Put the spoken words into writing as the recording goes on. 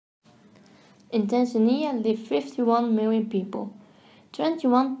In Tanzania live 51 million people.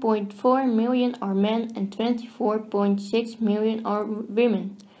 21.4 million are men and 24.6 million are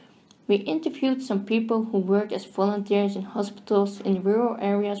women. We interviewed some people who work as volunteers in hospitals in rural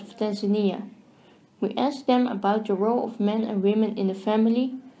areas of Tanzania. We asked them about the role of men and women in the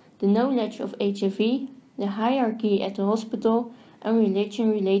family, the knowledge of HIV, the hierarchy at the hospital, and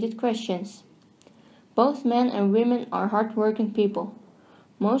religion-related questions. Both men and women are hard-working people.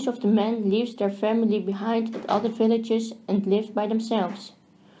 Most of the men leave their family behind at other villages and live by themselves.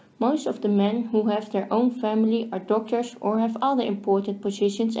 Most of the men who have their own family are doctors or have other important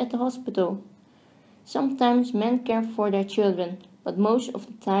positions at the hospital. Sometimes men care for their children, but most of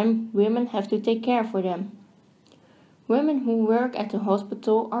the time women have to take care for them. Women who work at the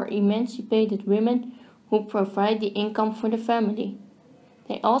hospital are emancipated women who provide the income for the family.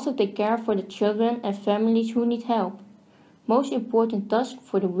 They also take care for the children and families who need help. Most important task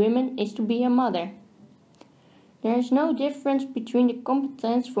for the women is to be a mother. There is no difference between the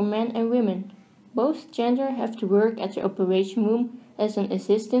competence for men and women. Both genders have to work at the operation room as an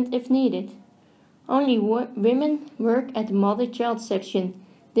assistant if needed. Only women work at the mother-child section.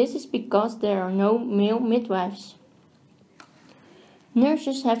 This is because there are no male midwives.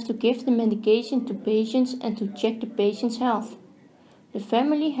 Nurses have to give the medication to patients and to check the patient's health. The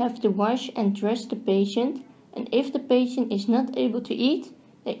family have to wash and dress the patient, and if the patient is not able to eat,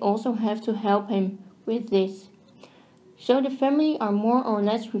 they also have to help him with this. So the family are more or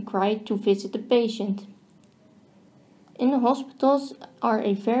less required to visit the patient. In the hospitals are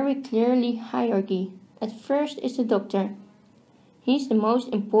a very clearly hierarchy. At first is the doctor. He is the most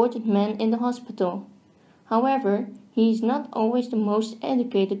important man in the hospital. However, he is not always the most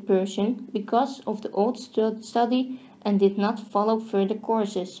educated person because of the old study and did not follow further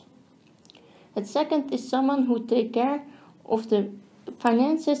courses. At second is someone who takes care of the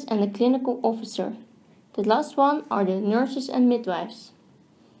finances and the clinical officer. The last one are the nurses and midwives.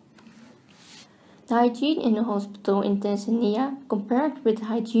 The hygiene in the hospital in Tanzania compared with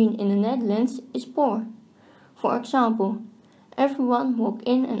hygiene in the Netherlands is poor. For example, everyone walks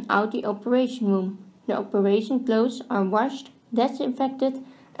in and out the operation room. The operation clothes are washed, disinfected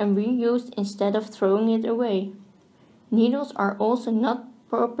and reused instead of throwing it away. Needles are also not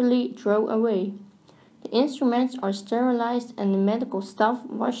properly thrown away. The instruments are sterilized and the medical staff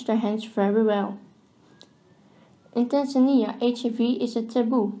wash their hands very well. In Tanzania, HIV is a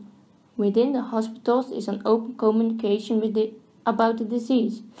taboo. Within the hospitals is an open communication about the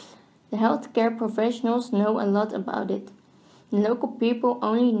disease. The healthcare professionals know a lot about it. The local people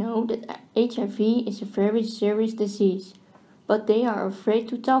only know that HIV is a very serious disease, but they are afraid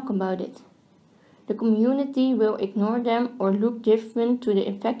to talk about it. The community will ignore them or look different to the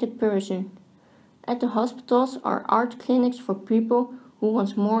infected person. At the hospitals are art clinics for people who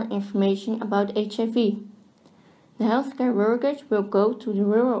want more information about HIV. The healthcare workers will go to the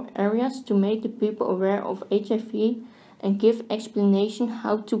rural areas to make the people aware of HIV and give explanation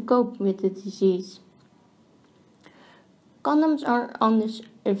how to cope with the disease. Condoms are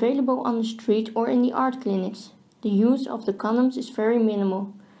available on the street or in the art clinics. The use of the condoms is very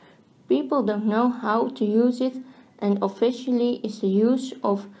minimal. People don't know how to use it, and officially the use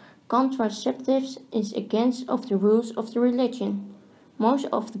of contraceptives is against the rules of the religion. Most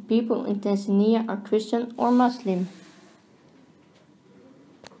of the people in Tanzania are Christian or Muslim.